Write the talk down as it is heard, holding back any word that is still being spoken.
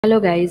Hello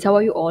guys, how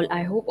are you all?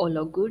 I hope all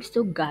are good.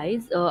 So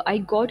guys, I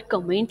got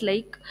comment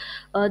like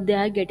they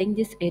are getting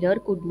this error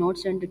could not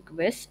send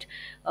request.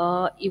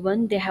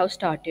 Even they have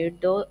started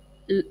the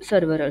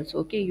server also.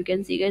 Okay, you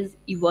can see guys,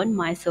 even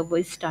my server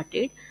is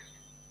started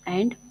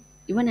and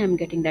even I'm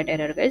getting that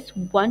error guys.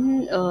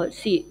 One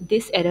see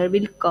this error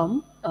will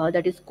come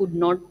that is could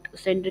not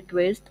send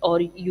request, or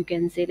you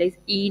can say like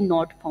e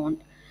not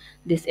found,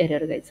 this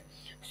error guys.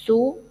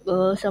 So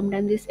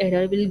sometimes this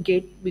error will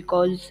get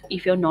because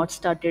if you're not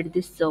started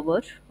this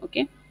server.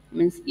 Okay,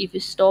 means if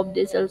you stop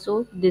this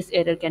also this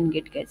error can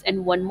get guys.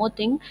 And one more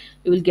thing,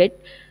 you will get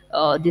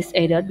this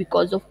error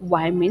because of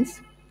why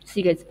means,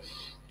 see guys,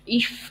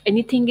 if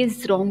anything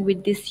is wrong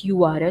with this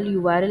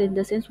url in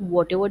the sense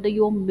whatever the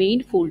your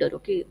main folder,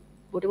 okay,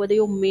 whatever the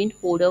your main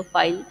folder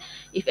file,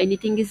 if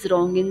anything is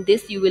wrong in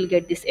this you will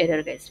get this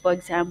error guys. For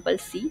example,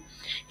 see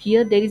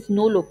here there is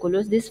no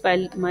localhost, this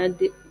file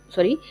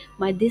sorry,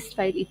 my this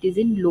file it is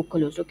in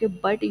localhost. Okay,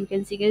 but you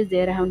can see guys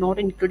there I have not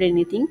included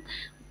anything,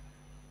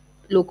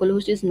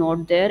 localhost is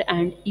not there,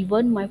 and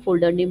even my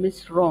folder name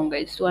is wrong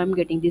guys, so I'm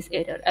getting this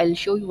error. I'll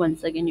show you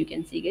once again. You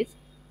can see guys,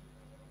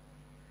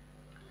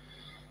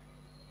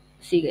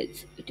 see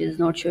guys, it is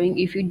not showing.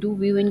 If you do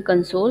view in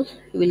console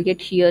you will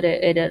get here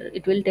a error,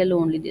 it will tell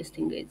only this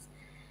thing guys,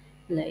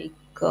 like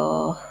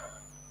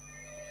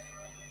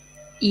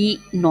e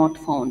not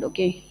found.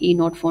 Okay, e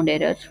not found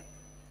error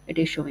it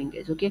is showing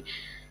guys. Okay,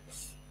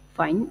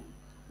 fine,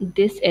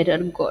 this error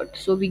got,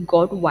 so we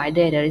got why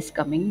the error is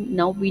coming.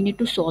 Now we need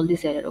to solve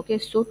this error. Okay,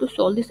 so to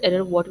solve this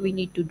error what we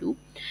need to do,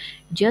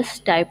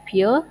 just type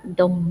here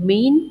the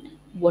main,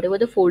 whatever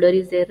the folder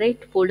is there,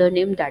 right, folder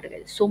name, that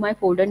guys. So my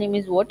folder name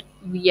is what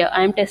we are,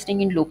 I am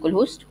testing in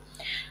localhost,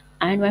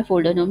 and my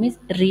folder name is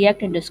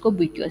react underscore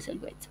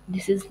bqsl guys.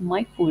 This is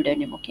my folder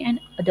name. Okay, and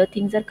other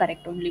things are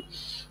correct only.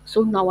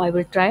 So now I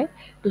will try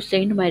to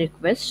send my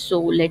request. So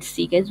let's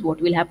see guys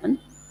what will happen.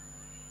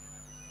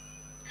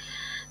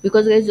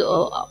 Because guys,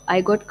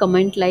 I got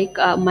comment like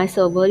my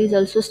server is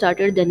also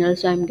started, then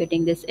also I'm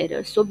getting this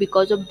error. So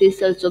because of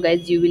this also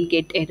guys you will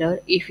get error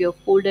if your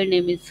folder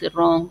name is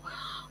wrong,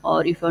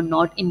 or if you're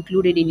not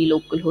included any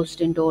local host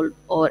and all,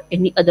 or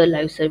any other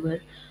live server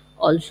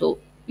also,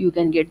 you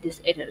can get this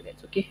error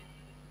guys. Okay,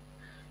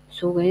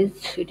 so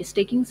guys it is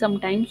taking some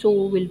time, so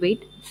we'll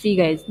wait. See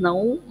guys,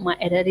 now my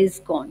error is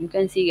gone. You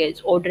can see guys,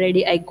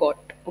 already I got.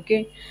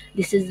 Okay,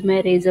 this is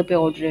my razor pay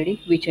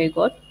already which I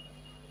got.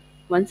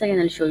 Once again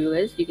I'll show you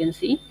guys, you can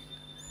see.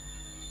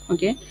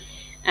 Okay,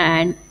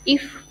 and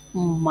if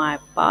my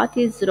path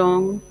is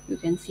wrong you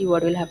can see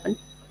what will happen.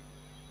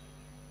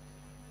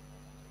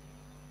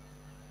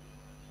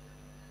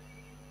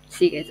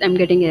 See guys, I'm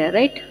getting error,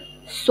 right?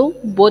 So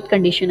both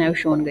condition I've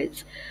shown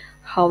guys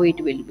how it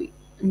will be.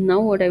 Now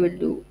what I will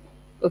do,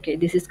 okay,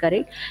 this is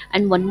correct.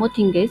 And one more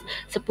thing guys,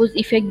 suppose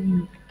if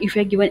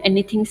I given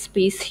anything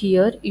space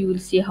here, you will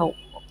see how,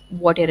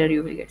 what error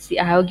you will get. See,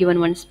 I have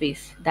given one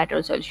space, that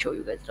also I'll show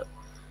you guys now.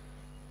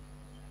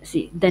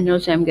 See, then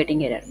also I'm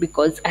getting error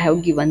because I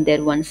have given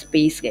there one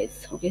space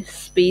guys. Okay,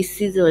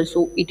 space is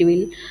also it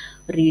will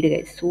read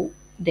guys, so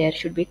there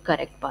should be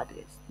correct path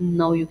guys.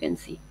 Now you can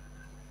see,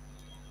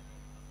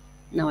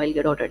 now I'll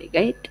get already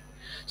right.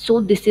 So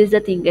this is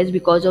the thing guys,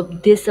 because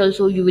of this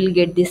also you will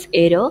get this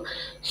error.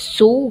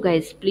 So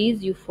guys,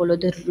 please you follow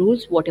the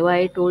rules whatever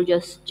I told,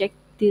 just check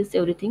this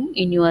everything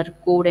in your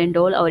code and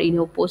all, or in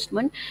your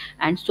postman,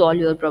 and solve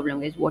your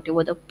problem guys.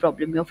 Whatever the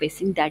problem you're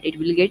facing, that it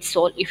will get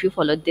solved if you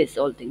follow this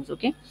all things.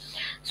 Okay,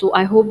 so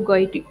I hope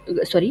guys,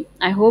 sorry,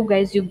 I hope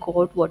guys you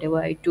got whatever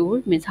I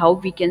told, means how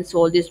we can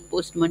solve this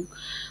postman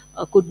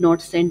could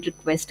not send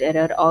request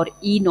error or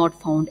e not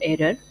found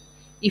error.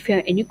 If you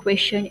have any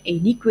question,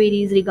 any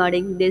queries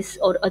regarding this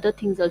or other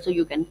things also,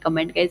 you can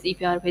comment guys.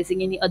 If you are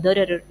facing any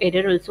other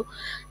error also,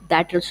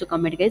 that also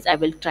comment guys, I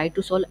will try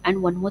to solve.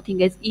 And one more thing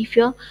guys, if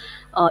you're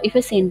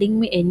sending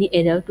me any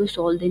error to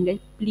solve, then guys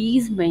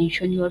please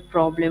mention your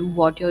problem,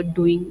 what you're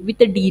doing with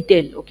the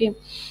detail. Okay,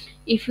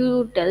 if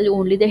you tell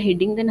only the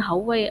heading, then how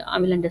I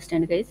will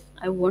understand guys.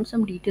 I want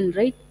some detail,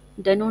 right?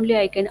 Then only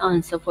I can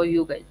answer for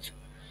you guys.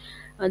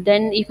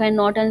 Then if I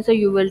not answer,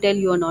 you will tell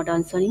you are not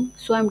answering.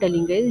 So I'm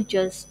telling guys,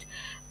 just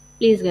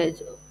please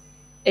guys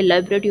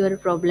elaborate your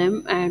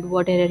problem and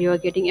what error you are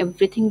getting,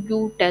 everything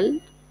you tell,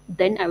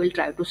 then I will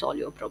try to solve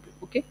your problem.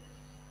 Okay,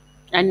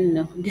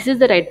 and this is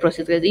the right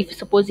process guys. If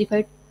suppose if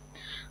I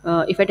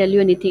tell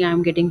you anything, I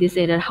am getting this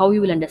error, how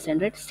you will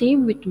understand, right?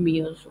 Same with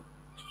me also.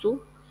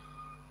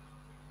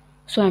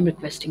 So I'm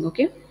requesting.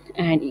 Okay,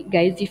 and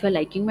guys, if you're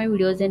liking my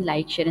videos, then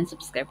like, share and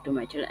subscribe to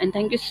my channel. And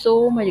thank you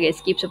so much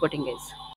guys, keep supporting guys.